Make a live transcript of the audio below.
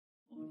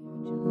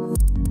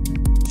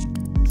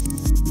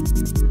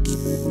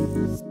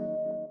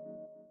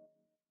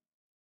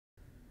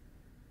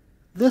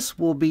This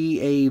will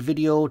be a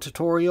video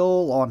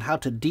tutorial on how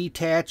to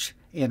detach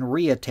and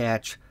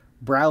reattach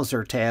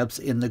browser tabs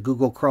in the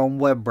Google Chrome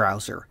web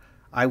browser.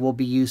 I will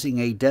be using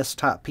a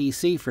desktop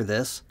PC for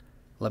this.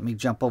 Let me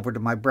jump over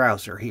to my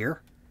browser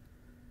here.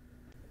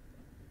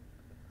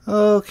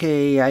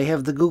 Okay, I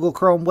have the Google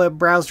Chrome web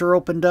browser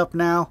opened up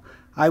now.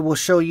 I will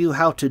show you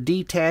how to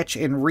detach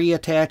and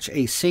reattach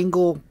a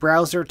single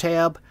browser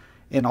tab,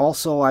 and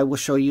also I will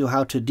show you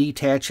how to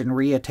detach and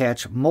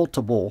reattach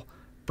multiple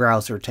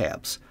browser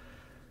tabs.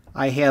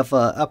 I have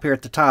up here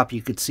at the top,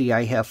 you can see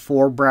I have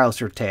 4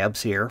 browser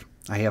tabs here.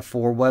 I have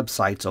 4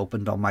 websites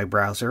opened on my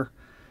browser.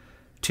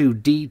 To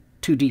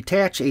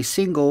detach a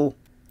single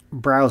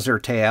browser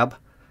tab,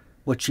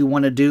 what you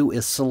want to do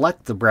is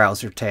select the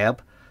browser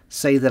tab.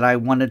 Say that I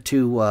wanted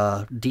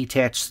to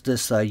detach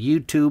this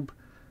YouTube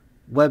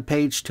web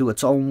page to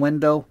its own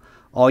window.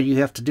 All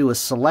you have to do is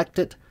select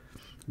it,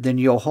 then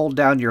you'll hold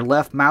down your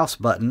left mouse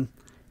button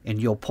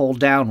and you'll pull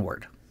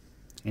downward.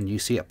 And you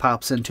see it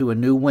pops into a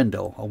new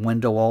window, a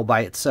window all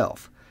by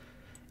itself.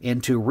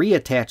 And to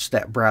reattach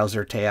that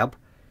browser tab,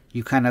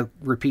 you kind of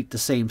repeat the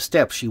same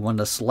steps. You want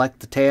to select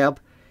the tab,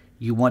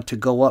 you want to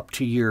go up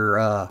to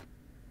your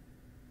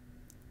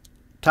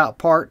top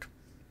part,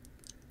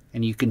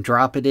 and you can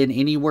drop it in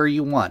anywhere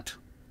you want.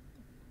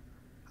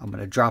 I'm going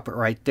to drop it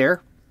right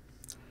there.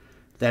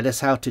 That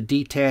is how to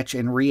detach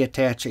and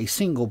reattach a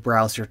single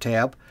browser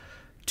tab.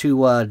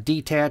 To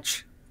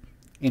detach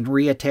and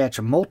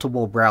reattach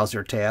multiple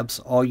browser tabs,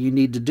 all you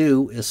need to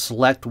do is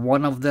select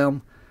one of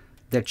them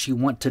that you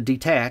want to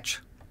detach.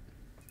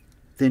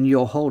 Then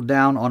you'll hold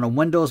down, on a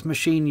Windows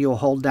machine, you'll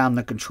hold down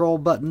the control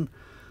button.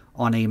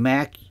 On a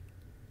Mac,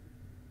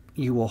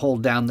 you will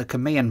hold down the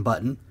command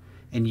button,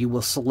 and you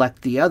will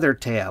select the other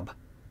tab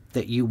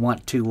that you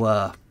want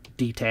to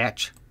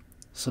detach.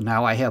 So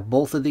now I have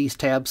both of these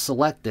tabs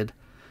selected.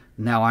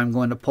 Now I'm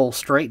going to pull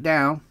straight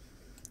down,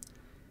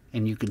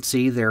 and you can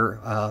see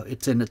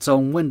it's in its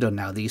own window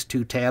now. These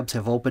 2 tabs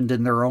have opened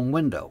in their own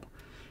window.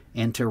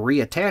 And to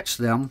reattach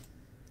them,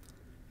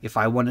 if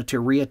I wanted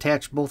to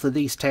reattach both of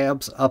these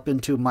tabs up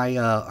into my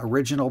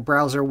original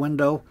browser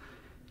window,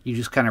 you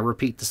just kind of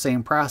repeat the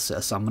same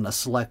process. I'm going to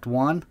select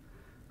one,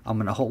 I'm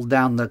going to hold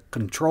down the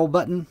control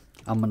button,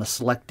 I'm going to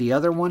select the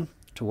other one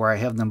to where I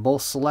have them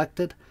both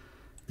selected.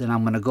 Then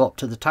I'm going to go up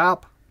to the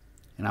top,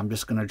 and I'm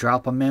just going to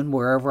drop them in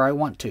wherever I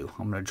want to.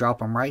 I'm going to drop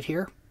them right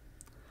here.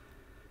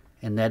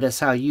 And that is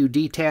how you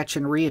detach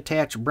and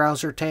reattach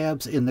browser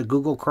tabs in the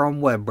Google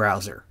Chrome web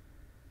browser.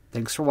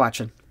 Thanks for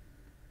watching.